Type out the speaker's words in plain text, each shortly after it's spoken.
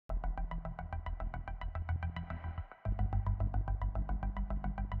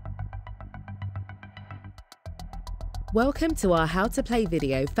Welcome to our How to Play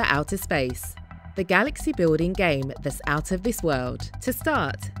video for outer space, the galaxy building game that's out of this world. To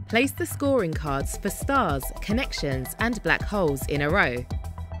start, place the scoring cards for stars, connections and black holes in a row.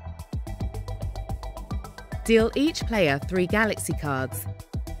 Deal each player 3 galaxy cards.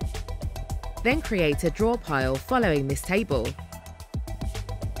 Then create a draw pile following this table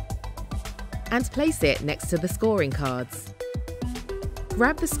and place it next to the scoring cards.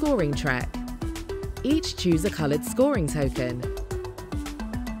 Grab the scoring track. Each choose a coloured scoring token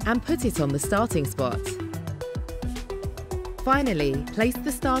and put it on the starting spot. Finally, place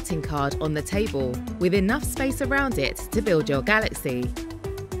the starting card on the table with enough space around it to build your galaxy.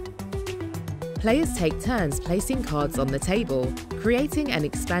 Players take turns placing cards on the table, creating an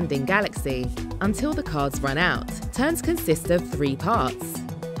expanding galaxy until the cards run out. Turns consist of 3 parts.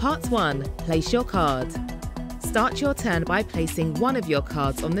 Part 1. Place your card. Start your turn by placing one of your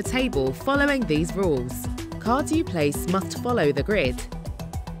cards on the table following these rules. Cards you place must follow the grid.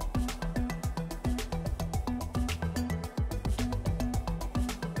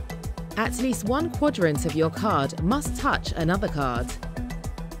 At least one quadrant of your card must touch another card.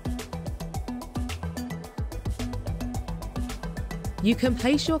 You can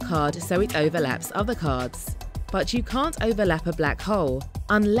place your card so it overlaps other cards, but you can't overlap a black hole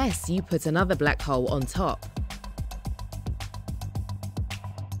unless you put another black hole on top.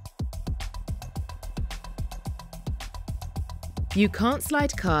 You can't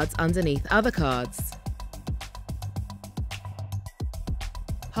slide cards underneath other cards.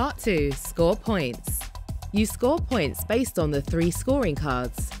 Part 2. Score points. You score points based on the 3 scoring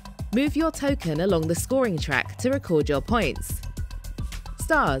cards. Move your token along the scoring track to record your points.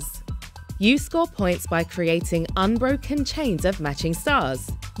 Stars. You score points by creating unbroken chains of matching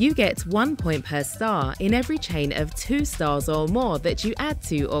stars. You get 1 point per star in every chain of 2 stars or more that you add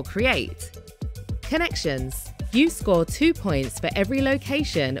to or create. Connections. You score 2 points for every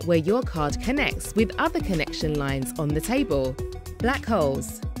location where your card connects with other connection lines on the table. Black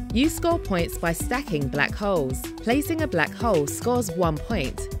holes. You score points by stacking black holes. Placing a black hole scores 1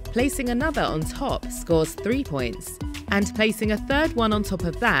 point. Placing another on top scores 3 points. And placing a third one on top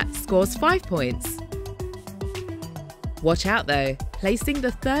of that scores 5 points. Watch out though, placing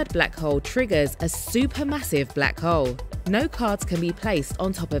the third black hole triggers a supermassive black hole. No cards can be placed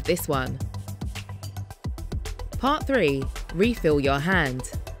on top of this one. Part 3. Refill your hand.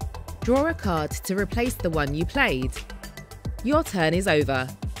 Draw a card to replace the one you played. Your turn is over.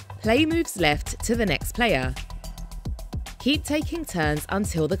 Play moves left to the next player. Keep taking turns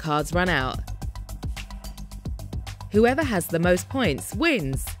until the cards run out. Whoever has the most points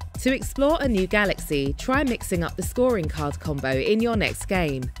wins. To explore a new galaxy, try mixing up the scoring card combo in your next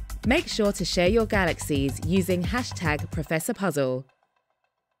game. Make sure to share your galaxies using #ProfessorPuzzle.